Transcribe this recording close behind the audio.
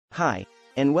Hi,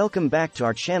 and welcome back to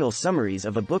our channel Summaries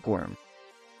of a Bookworm.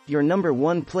 Your number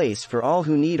one place for all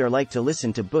who need or like to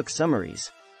listen to book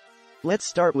summaries. Let's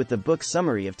start with the book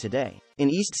summary of today. In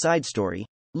East Side Story,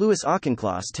 Lewis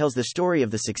Auchincloss tells the story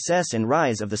of the success and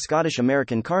rise of the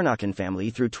Scottish-American Carnochan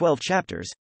family through 12 chapters,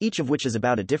 each of which is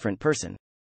about a different person.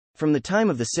 From the time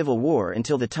of the Civil War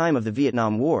until the time of the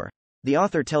Vietnam War, the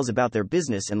author tells about their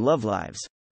business and love lives.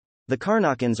 The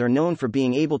Carnochans are known for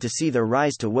being able to see their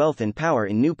rise to wealth and power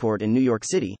in Newport and New York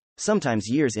City, sometimes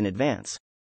years in advance.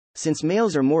 Since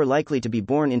males are more likely to be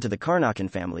born into the Carnochan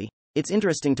family, it's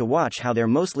interesting to watch how their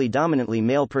mostly dominantly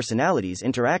male personalities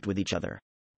interact with each other.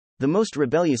 The most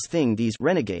rebellious thing these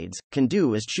renegades can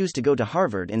do is choose to go to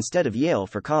Harvard instead of Yale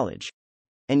for college.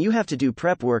 And you have to do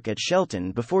prep work at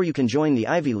Shelton before you can join the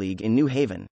Ivy League in New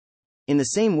Haven. In the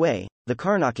same way, the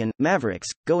Carnochan mavericks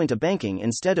go into banking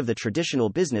instead of the traditional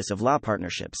business of law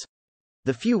partnerships.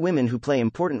 The few women who play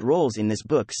important roles in this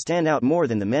book stand out more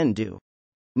than the men do.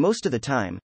 Most of the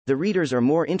time, the readers are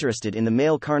more interested in the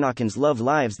male Carnochans' love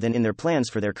lives than in their plans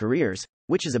for their careers,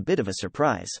 which is a bit of a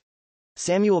surprise.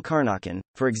 Samuel Carnochan,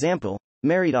 for example,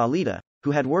 married Alida,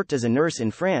 who had worked as a nurse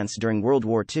in France during World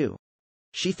War II.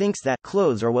 She thinks that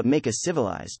clothes are what make us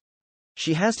civilized.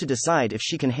 She has to decide if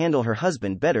she can handle her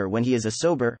husband better when he is a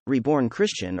sober, reborn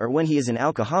Christian or when he is an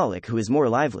alcoholic who is more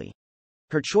lively.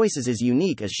 Her choice is as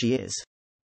unique as she is.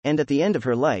 And at the end of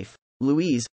her life,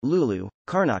 Louise, Lulu,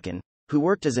 Carnochan, who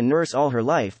worked as a nurse all her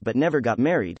life but never got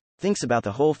married, thinks about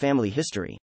the whole family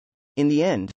history. In the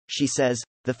end, she says,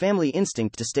 the family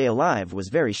instinct to stay alive was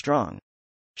very strong.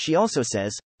 She also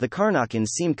says, the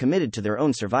Carnochans seem committed to their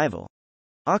own survival.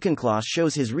 Auchincloss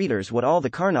shows his readers what all the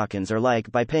Carnochans are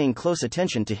like by paying close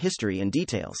attention to history and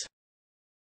details.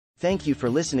 Thank you for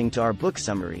listening to our book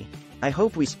summary. I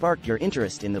hope we sparked your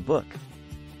interest in the book.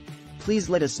 Please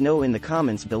let us know in the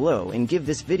comments below and give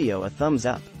this video a thumbs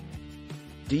up.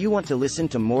 Do you want to listen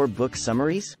to more book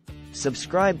summaries?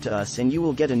 Subscribe to us and you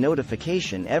will get a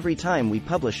notification every time we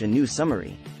publish a new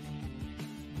summary.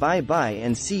 Bye bye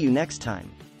and see you next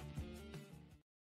time.